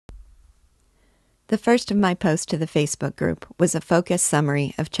The first of my posts to the Facebook group was a focused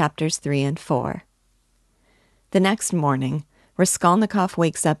summary of chapters 3 and 4. The next morning, Raskolnikov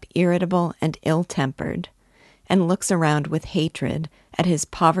wakes up irritable and ill-tempered, and looks around with hatred at his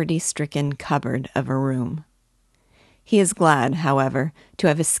poverty-stricken cupboard of a room. He is glad, however, to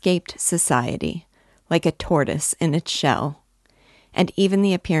have escaped society, like a tortoise in its shell, and even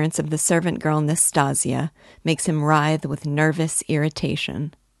the appearance of the servant girl Nastasia makes him writhe with nervous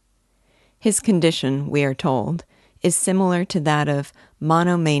irritation. His condition, we are told, is similar to that of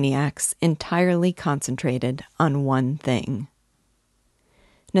monomaniacs entirely concentrated on one thing.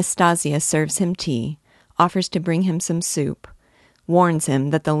 Nastasia serves him tea, offers to bring him some soup, warns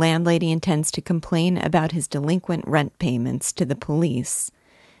him that the landlady intends to complain about his delinquent rent payments to the police,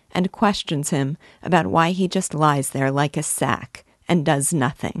 and questions him about why he just lies there like a sack and does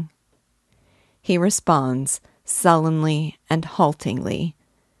nothing. He responds, sullenly and haltingly,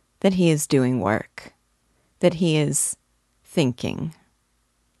 that he is doing work, that he is thinking.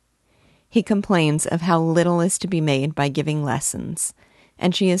 He complains of how little is to be made by giving lessons,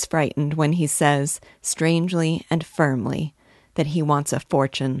 and she is frightened when he says, strangely and firmly, that he wants a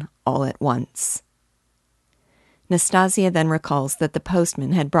fortune all at once. Nastasia then recalls that the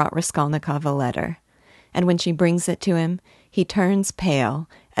postman had brought Raskolnikov a letter, and when she brings it to him, he turns pale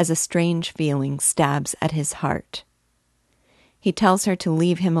as a strange feeling stabs at his heart. He tells her to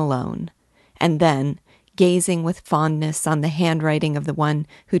leave him alone, and then, gazing with fondness on the handwriting of the one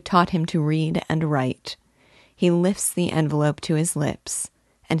who taught him to read and write, he lifts the envelope to his lips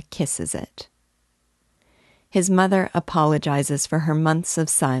and kisses it. His mother apologizes for her months of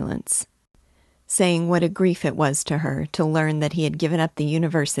silence, saying what a grief it was to her to learn that he had given up the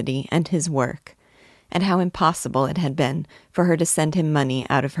university and his work, and how impossible it had been for her to send him money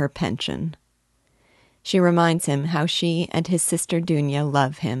out of her pension. She reminds him how she and his sister Dunya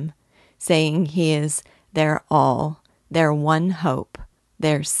love him, saying he is their all, their one hope,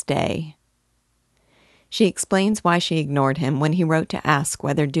 their stay. She explains why she ignored him when he wrote to ask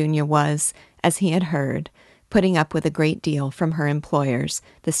whether Dunya was, as he had heard, putting up with a great deal from her employers,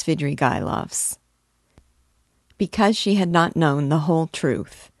 the Svidrigailovs. Because she had not known the whole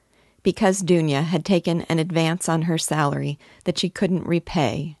truth, because Dunya had taken an advance on her salary that she couldn't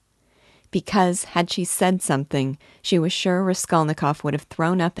repay, because, had she said something, she was sure Raskolnikov would have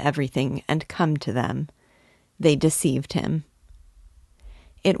thrown up everything and come to them. They deceived him.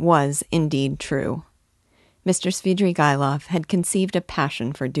 It was indeed true. Mr. Svidrigailov had conceived a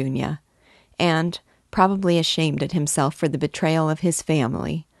passion for Dunya, and, probably ashamed at himself for the betrayal of his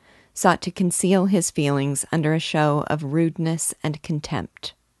family, sought to conceal his feelings under a show of rudeness and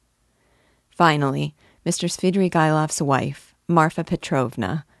contempt. Finally, Mr. Svidrigailov's wife, Marfa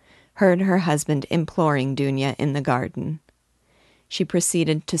Petrovna, heard her husband imploring Dunya in the garden. She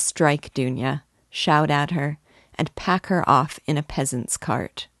proceeded to strike Dunya, shout at her, and pack her off in a peasant's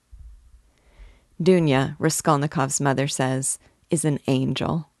cart. Dunya, Raskolnikov's mother says, is an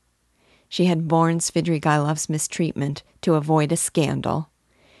angel. She had borne Svidrigailov's mistreatment to avoid a scandal,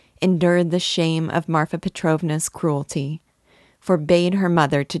 endured the shame of Marfa Petrovna's cruelty, forbade her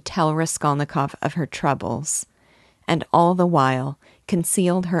mother to tell Raskolnikov of her troubles, and all the while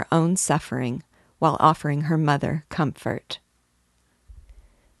concealed her own suffering while offering her mother comfort.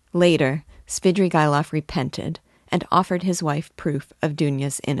 Later, Svidrigailov repented and offered his wife proof of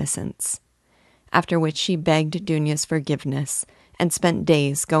Dunya's innocence, after which she begged Dunya's forgiveness and spent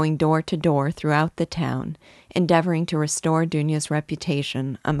days going door to door throughout the town, endeavoring to restore Dunya's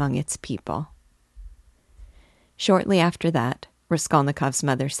reputation among its people. Shortly after that, Raskolnikov's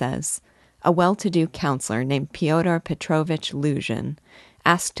mother says, a well-to-do counselor named Pyotr Petrovich Luzhin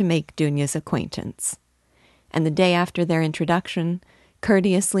asked to make Dunya's acquaintance, and the day after their introduction,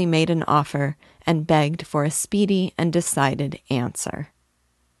 courteously made an offer and begged for a speedy and decided answer.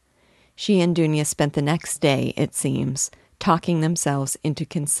 She and Dunya spent the next day, it seems, talking themselves into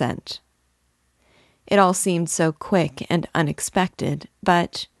consent. It all seemed so quick and unexpected,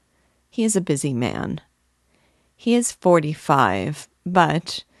 but he is a busy man. He is 45,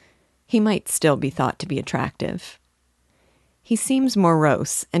 but he might still be thought to be attractive. He seems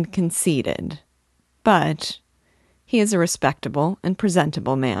morose and conceited, but he is a respectable and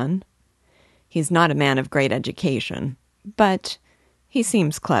presentable man. He's not a man of great education, but he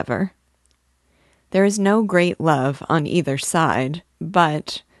seems clever. There is no great love on either side,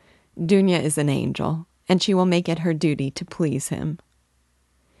 but Dunya is an angel, and she will make it her duty to please him.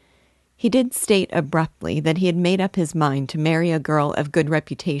 He did state abruptly that he had made up his mind to marry a girl of good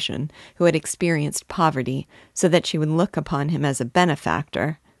reputation who had experienced poverty so that she would look upon him as a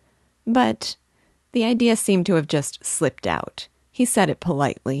benefactor. But the idea seemed to have just slipped out. He said it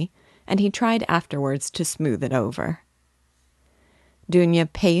politely, and he tried afterwards to smooth it over.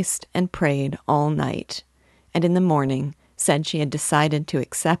 Dunya paced and prayed all night, and in the morning said she had decided to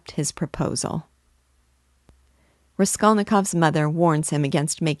accept his proposal. Raskolnikov's mother warns him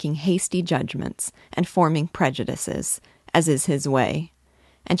against making hasty judgments and forming prejudices, as is his way,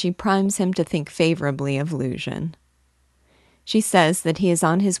 and she primes him to think favorably of Luzhin. She says that he is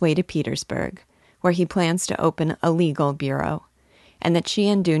on his way to Petersburg, where he plans to open a legal bureau, and that she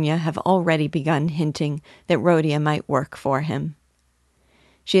and Dunya have already begun hinting that Rodia might work for him.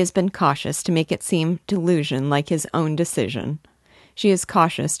 She has been cautious to make it seem to Luzhin like his own decision. She is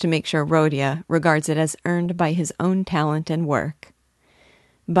cautious to make sure Rodia regards it as earned by his own talent and work.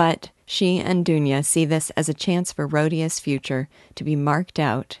 But she and Dunya see this as a chance for Rodia's future to be marked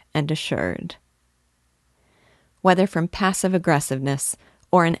out and assured. Whether from passive aggressiveness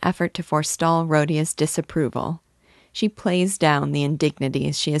or an effort to forestall Rodia's disapproval, she plays down the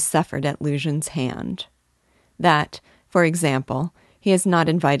indignities she has suffered at Luzhin's hand. That, for example, he has not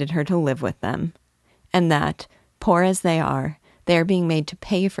invited her to live with them, and that, poor as they are being made to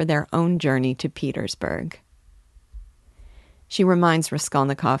pay for their own journey to Petersburg. She reminds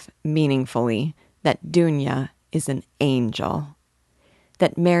Raskolnikov meaningfully that Dunya is an angel,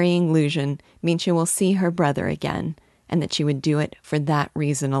 that marrying Luzhin means she will see her brother again, and that she would do it for that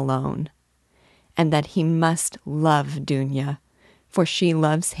reason alone, and that he must love Dunya, for she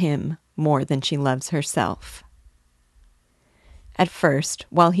loves him more than she loves herself. At first,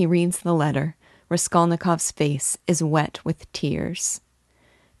 while he reads the letter, Raskolnikov's face is wet with tears.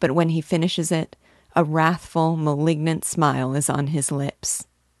 But when he finishes it, a wrathful, malignant smile is on his lips.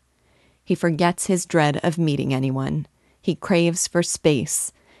 He forgets his dread of meeting anyone. He craves for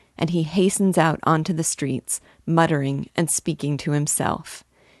space, and he hastens out onto the streets, muttering and speaking to himself,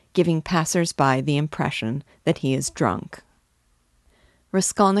 giving passers-by the impression that he is drunk.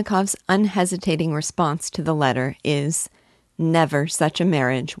 Raskolnikov's unhesitating response to the letter is, "Never such a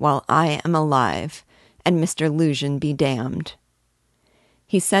marriage while I am alive, and Mr. Luzhin be damned."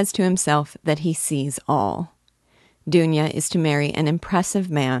 He says to himself that he sees all. Dunya is to marry an impressive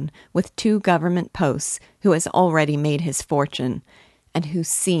man with 2 government posts who has already made his fortune, and who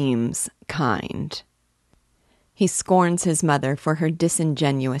seems kind. He scorns his mother for her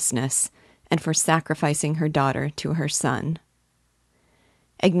disingenuousness and for sacrificing her daughter to her son.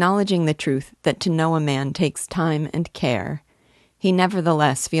 Acknowledging the truth that to know a man takes time and care, he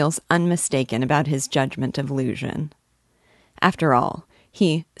nevertheless feels unmistaken about his judgment of Luzhin. After all,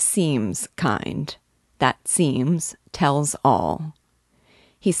 he seems kind. That seems tells all.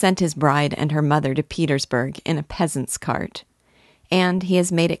 He sent his bride and her mother to Petersburg in a peasant's cart, and he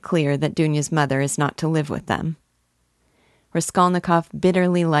has made it clear that Dunya's mother is not to live with them. Raskolnikov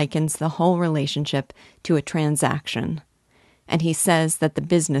bitterly likens the whole relationship to a transaction, and he says that the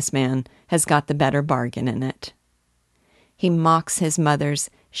businessman has got the better bargain in it. He mocks his mother's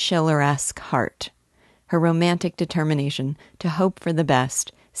Schiller-esque heart, her romantic determination to hope for the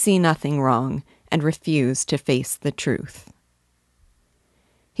best, see nothing wrong, and refuse to face the truth.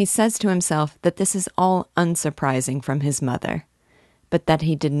 He says to himself that this is all unsurprising from his mother, but that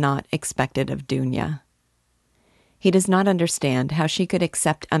he did not expect it of Dunya. He does not understand how she could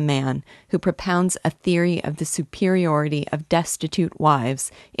accept a man who propounds a theory of the superiority of destitute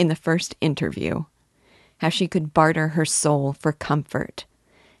wives in the first interview, how she could barter her soul for comfort,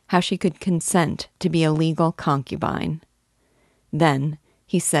 how she could consent to be a legal concubine. Then,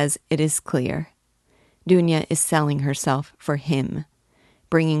 he says it is clear, Dunya is selling herself for him,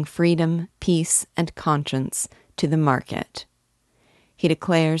 bringing freedom, peace, and conscience to the market. He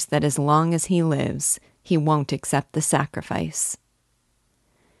declares that as long as he lives, he won't accept the sacrifice.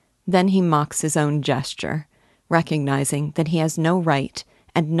 Then he mocks his own gesture, recognizing that he has no right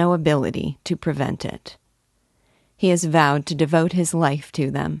and no ability to prevent it. He has vowed to devote his life to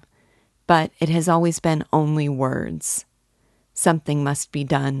them, but it has always been only words. Something must be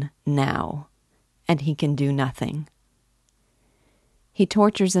done now, and he can do nothing. He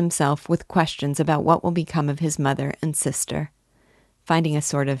tortures himself with questions about what will become of his mother and sister, finding a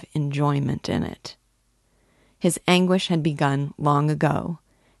sort of enjoyment in it. His anguish had begun long ago,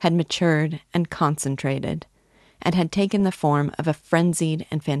 had matured and concentrated, and had taken the form of a frenzied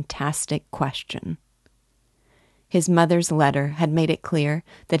and fantastic question. His mother's letter had made it clear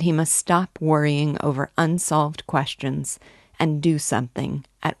that he must stop worrying over unsolved questions and do something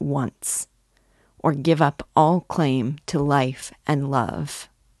at once, or give up all claim to life and love.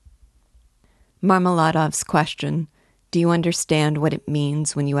 Marmeladov's question, "Do you understand what it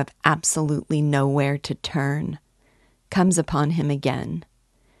means when you have absolutely nowhere to turn?" comes upon him again,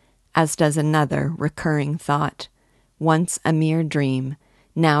 as does another recurring thought, once a mere dream,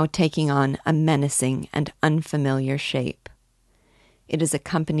 now taking on a menacing and unfamiliar shape. It is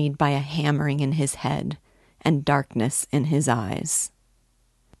accompanied by a hammering in his head and darkness in his eyes.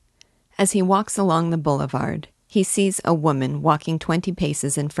 As he walks along the boulevard, he sees a woman walking 20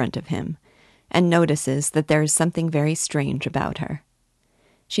 paces in front of him and notices that there is something very strange about her.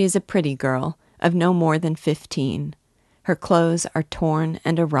 She is a pretty girl of no more than 15. Her clothes are torn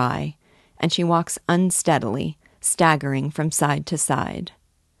and awry, and she walks unsteadily, staggering from side to side.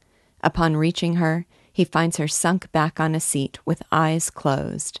 Upon reaching her, he finds her sunk back on a seat with eyes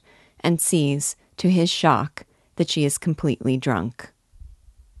closed and sees, to his shock, that she is completely drunk.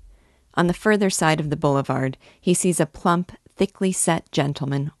 On the further side of the boulevard, he sees a plump, thickly set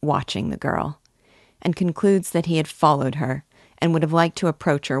gentleman watching the girl, and concludes that he had followed her and would have liked to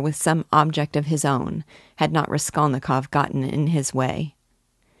approach her with some object of his own had not Raskolnikov gotten in his way.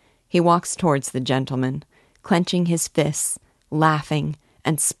 He walks towards the gentleman, clenching his fists, laughing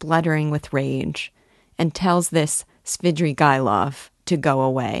and spluttering with rage, and tells this Svidrigailov to go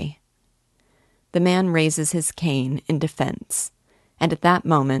away. The man raises his cane in defense, and at that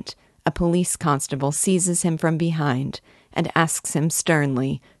moment a police constable seizes him from behind and asks him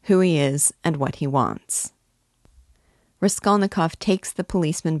sternly who he is and what he wants. Raskolnikov takes the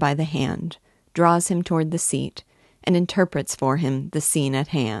policeman by the hand, draws him toward the seat, and interprets for him the scene at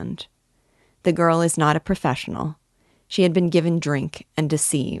hand. The girl is not a professional. She had been given drink and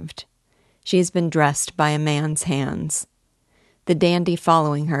deceived. She has been dressed by a man's hands. The dandy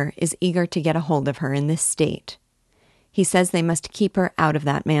following her is eager to get a hold of her in this state. He says they must keep her out of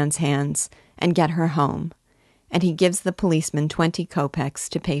that man's hands and get her home, and he gives the policeman 20 kopecks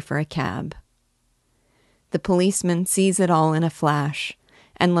to pay for a cab. The policeman sees it all in a flash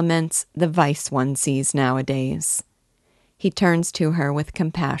and laments the vice one sees nowadays. He turns to her with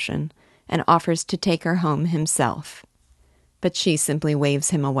compassion and offers to take her home himself, but she simply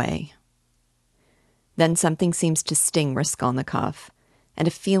waves him away. Then something seems to sting Raskolnikov, and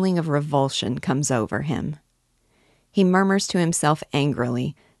a feeling of revulsion comes over him. He murmurs to himself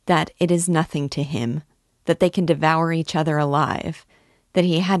angrily that it is nothing to him, that they can devour each other alive, that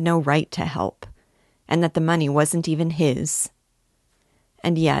he had no right to help, and that the money wasn't even his.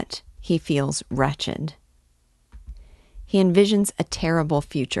 And yet he feels wretched. He envisions a terrible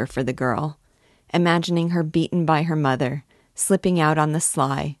future for the girl, imagining her beaten by her mother, slipping out on the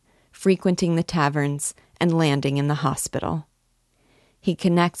sly, frequenting the taverns, and landing in the hospital. He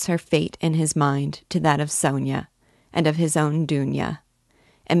connects her fate in his mind to that of Sonia and of his own Dunya,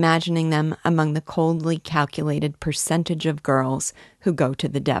 imagining them among the coldly calculated percentage of girls who go to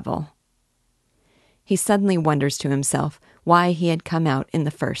the devil. He suddenly wonders to himself why he had come out in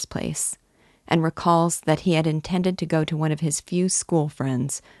the first place, and recalls that he had intended to go to one of his few school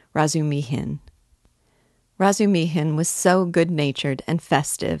friends, Razumihin. Razumihin was so good-natured and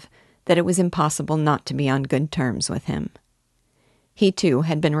festive that it was impossible not to be on good terms with him. He, too,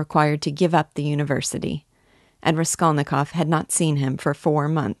 had been required to give up the university, and Raskolnikov had not seen him for 4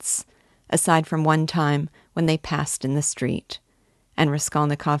 months, aside from one time when they passed in the street, and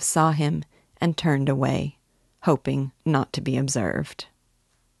Raskolnikov saw him and turned away, hoping not to be observed.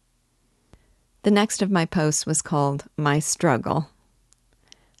 The next of my posts was called My Struggle.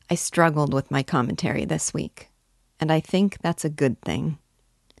 I struggled with my commentary this week, and I think that's a good thing.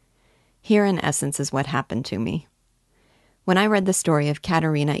 Here, in essence, is what happened to me. When I read the story of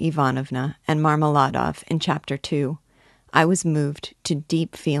Katerina Ivanovna and Marmeladov in Chapter 2, I was moved to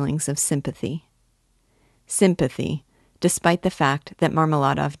deep feelings of sympathy. Sympathy, despite the fact that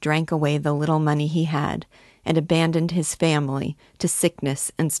Marmeladov drank away the little money he had and abandoned his family to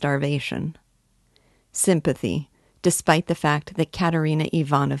sickness and starvation. Sympathy, despite the fact that Katerina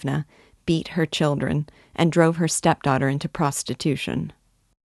Ivanovna beat her children and drove her stepdaughter into prostitution.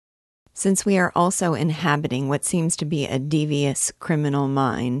 Since we are also inhabiting what seems to be a devious criminal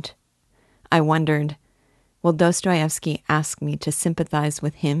mind, I wondered, will Dostoevsky ask me to sympathize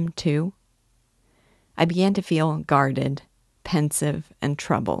with him too? I began to feel guarded, pensive, and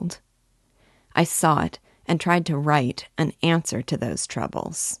troubled. I sought and tried to write an answer to those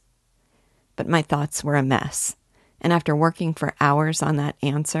troubles. But my thoughts were a mess, and after working for hours on that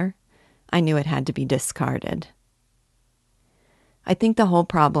answer, I knew it had to be discarded. I think the whole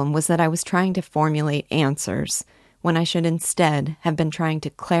problem was that I was trying to formulate answers when I should instead have been trying to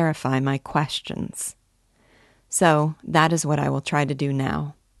clarify my questions. So that is what I will try to do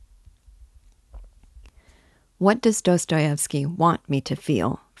now. What does Dostoevsky want me to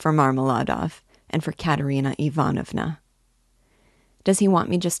feel for Marmeladov and for Katerina Ivanovna? Does he want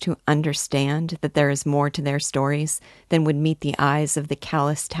me just to understand that there is more to their stories than would meet the eyes of the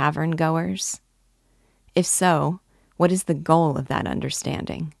callous tavern-goers? If so, What is the goal of that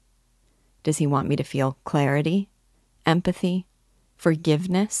understanding? Does he want me to feel clarity, empathy,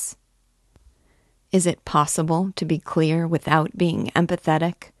 forgiveness? Is it possible to be clear without being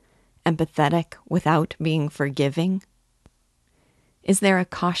empathetic, empathetic without being forgiving? Is there a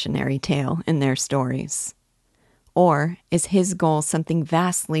cautionary tale in their stories? Or is his goal something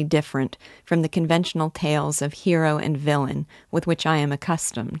vastly different from the conventional tales of hero and villain with which I am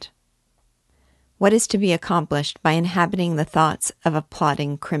accustomed? What is to be accomplished by inhabiting the thoughts of a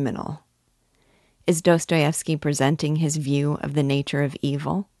plotting criminal? Is Dostoevsky presenting his view of the nature of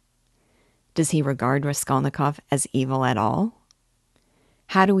evil? Does he regard Raskolnikov as evil at all?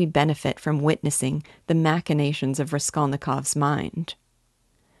 How do we benefit from witnessing the machinations of Raskolnikov's mind?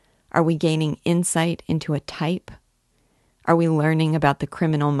 Are we gaining insight into a type? Are we learning about the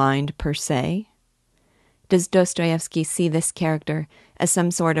criminal mind per se? Does Dostoevsky see this character as some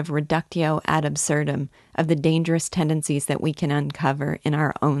sort of reductio ad absurdum of the dangerous tendencies that we can uncover in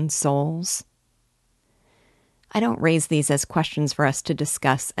our own souls? I don't raise these as questions for us to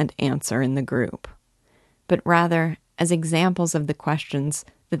discuss and answer in the group, but rather as examples of the questions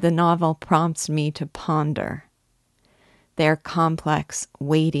that the novel prompts me to ponder. They are complex,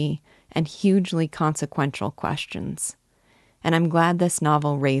 weighty, and hugely consequential questions, and I'm glad this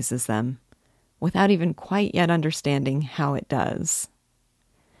novel raises them, without even quite yet understanding how it does.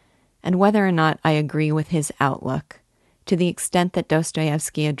 And whether or not I agree with his outlook, to the extent that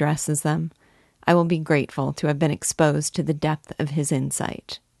Dostoevsky addresses them, I will be grateful to have been exposed to the depth of his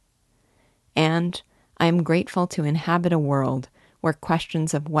insight. And I am grateful to inhabit a world where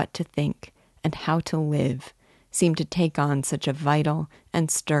questions of what to think and how to live seem to take on such a vital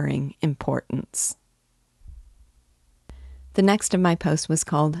and stirring importance. The next of my posts was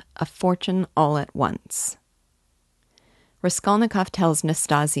called A Fortune All at Once. Raskolnikov tells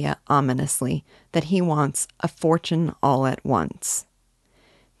Nastasia ominously that he wants a fortune all at once.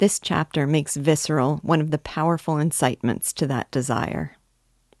 This chapter makes visceral one of the powerful incitements to that desire.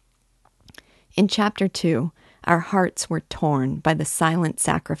 In Chapter 2, our hearts were torn by the silent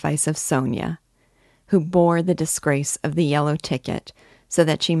sacrifice of Sonia, who bore the disgrace of the yellow ticket so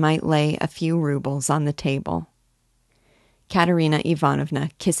that she might lay a few rubles on the table. Katerina Ivanovna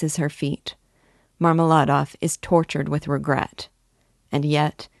kisses her feet. Marmeladov is tortured with regret, and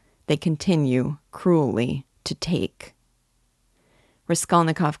yet they continue cruelly to take.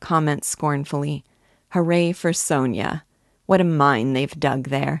 Raskolnikov comments scornfully, "Hooray for Sonia. What a mine they've dug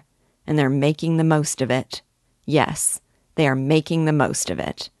there, and they're making the most of it. Yes, they are making the most of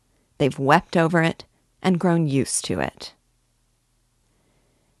it. They've wept over it and grown used to it."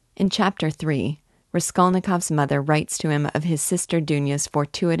 In Chapter 3, Raskolnikov's mother writes to him of his sister Dunya's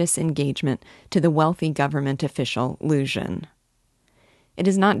fortuitous engagement to the wealthy government official Luzhin. It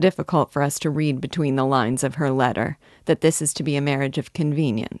is not difficult for us to read between the lines of her letter that this is to be a marriage of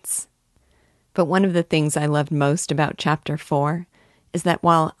convenience. But one of the things I loved most about Chapter 4 is that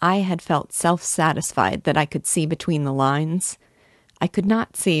while I had felt self-satisfied that I could see between the lines, I could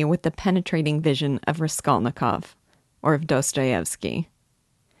not see with the penetrating vision of Raskolnikov or of Dostoevsky.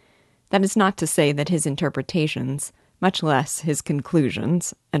 That is not to say that his interpretations, much less his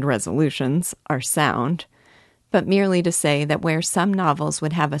conclusions and resolutions, are sound, but merely to say that where some novels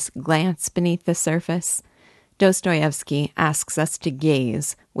would have us glance beneath the surface, Dostoevsky asks us to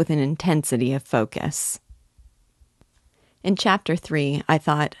gaze with an intensity of focus. In Chapter 3, I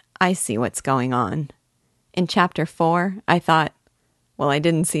thought, I see what's going on. In Chapter 4, I thought, well, I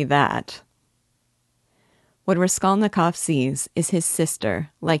didn't see that. What Raskolnikov sees is his sister,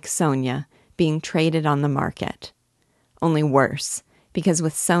 like Sonia, being traded on the market. Only worse, because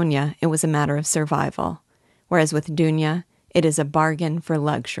with Sonia it was a matter of survival, whereas with Dunya it is a bargain for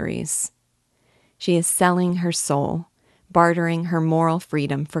luxuries. She is selling her soul, bartering her moral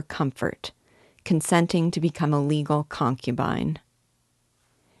freedom for comfort, consenting to become a legal concubine.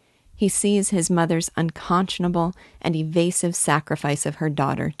 He sees his mother's unconscionable and evasive sacrifice of her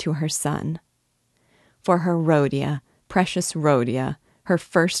daughter to her son. For her Rhodia, precious Rhodia, her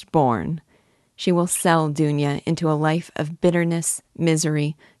firstborn, she will sell Dunya into a life of bitterness,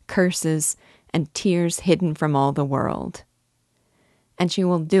 misery, curses, and tears hidden from all the world. And she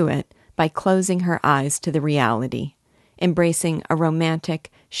will do it by closing her eyes to the reality, embracing a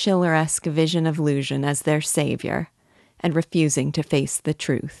romantic, Schilleresque vision of Luzhin as their savior, and refusing to face the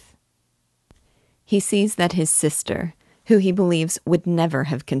truth. He sees that his sister, who he believes would never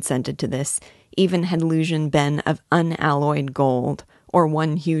have consented to this, even had Luzhin been of unalloyed gold or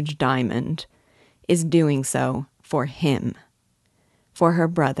one huge diamond, is doing so for him. For her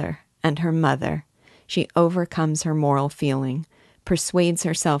brother and her mother, she overcomes her moral feeling, persuades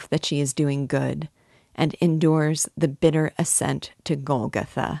herself that she is doing good, and endures the bitter ascent to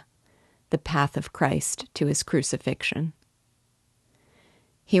Golgotha, the path of Christ to his crucifixion.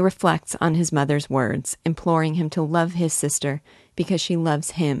 He reflects on his mother's words, imploring him to love his sister because she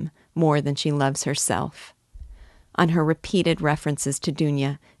loves him more than she loves herself, on her repeated references to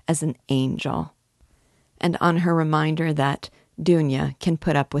Dunya as an angel, and on her reminder that Dunya can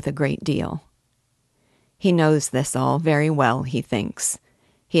put up with a great deal. He knows this all very well, he thinks.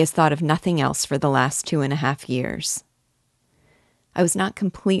 He has thought of nothing else for the last 2.5 years. I was not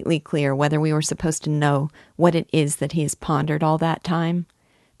completely clear whether we were supposed to know what it is that he has pondered all that time.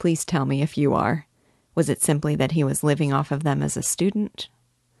 Please tell me if you are. Was it simply that he was living off of them as a student?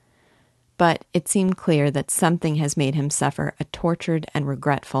 But it seemed clear that something has made him suffer a tortured and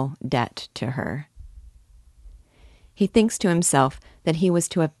regretful debt to her. He thinks to himself that he was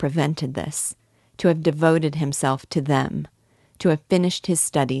to have prevented this, to have devoted himself to them, to have finished his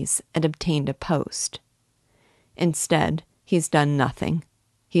studies and obtained a post. Instead, he has done nothing.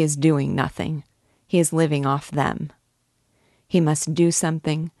 He is doing nothing. He is living off them. He must do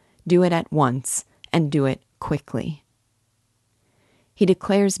something, do it at once, and do it quickly. He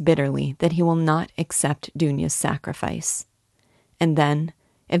declares bitterly that he will not accept Dunya's sacrifice. And then,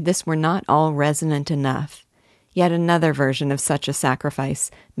 if this were not all resonant enough, yet another version of such a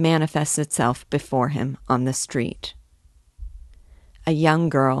sacrifice manifests itself before him on the street. A young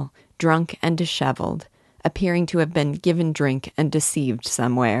girl, drunk and disheveled, appearing to have been given drink and deceived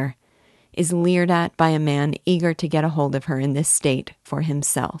somewhere, is leered at by a man eager to get a hold of her in this state for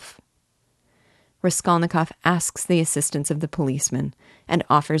himself. Raskolnikov asks the assistance of the policeman and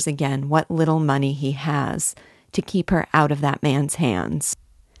offers again what little money he has to keep her out of that man's hands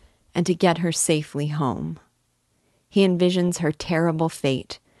and to get her safely home. He envisions her terrible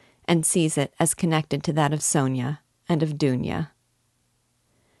fate and sees it as connected to that of Sonia and of Dunya.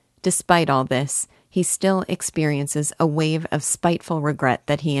 Despite all this, he still experiences a wave of spiteful regret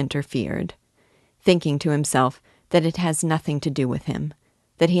that he interfered, thinking to himself that it has nothing to do with him,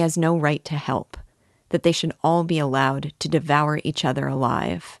 that he has no right to help, that they should all be allowed to devour each other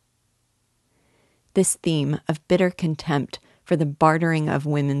alive. This theme of bitter contempt for the bartering of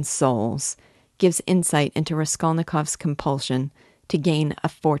women's souls gives insight into Raskolnikov's compulsion to gain a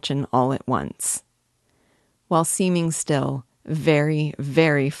fortune all at once, while seeming still very,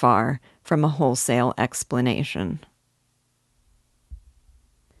 very far from a wholesale explanation.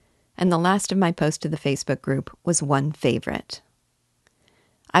 And the last of my posts to the Facebook group was one favorite.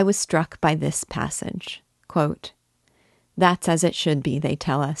 I was struck by this passage. Quote, "That's as it should be, they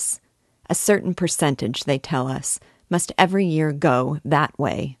tell us. A certain percentage, they tell us, must every year go that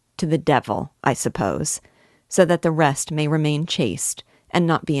way, to the devil, I suppose, so that the rest may remain chaste and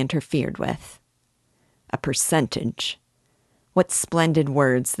not be interfered with. A percentage. What splendid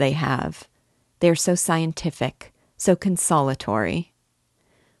words they have. They are so scientific, so consolatory.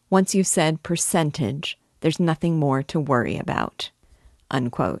 Once you've said percentage, there's nothing more to worry about."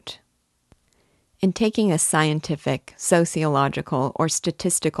 Unquote. In taking a scientific, sociological, or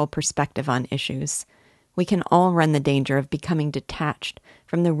statistical perspective on issues, we can all run the danger of becoming detached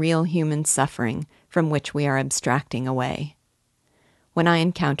from the real human suffering from which we are abstracting away. When I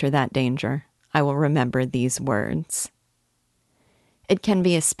encounter that danger, I will remember these words. It can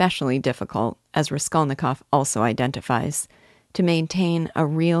be especially difficult, as Raskolnikov also identifies, to maintain a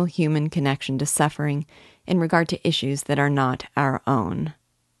real human connection to suffering in regard to issues that are not our own.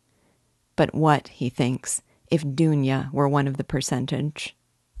 But what, he thinks, if Dunya were one of the percentage?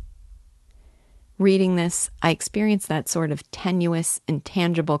 Reading this, I experience that sort of tenuous,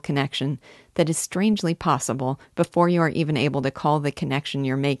 intangible connection that is strangely possible before you are even able to call the connection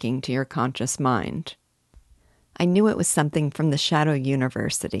you're making to your conscious mind. I knew it was something from The Shadow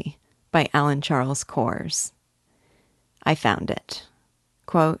University by Alan Charles Kors. I found it.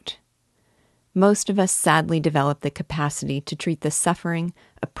 Quote, "Most of us sadly develop the capacity to treat the suffering,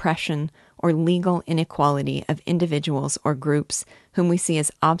 oppression, or legal inequality of individuals or groups whom we see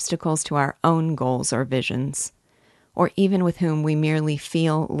as obstacles to our own goals or visions, or even with whom we merely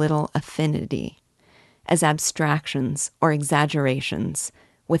feel little affinity, as abstractions or exaggerations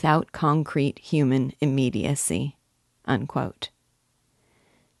without concrete human immediacy." Unquote.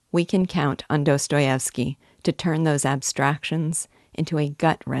 We can count on Dostoevsky to turn those abstractions into a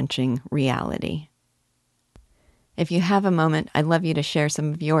gut-wrenching reality. If you have a moment, I'd love you to share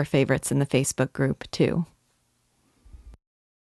some of your favorites in the Facebook group, too.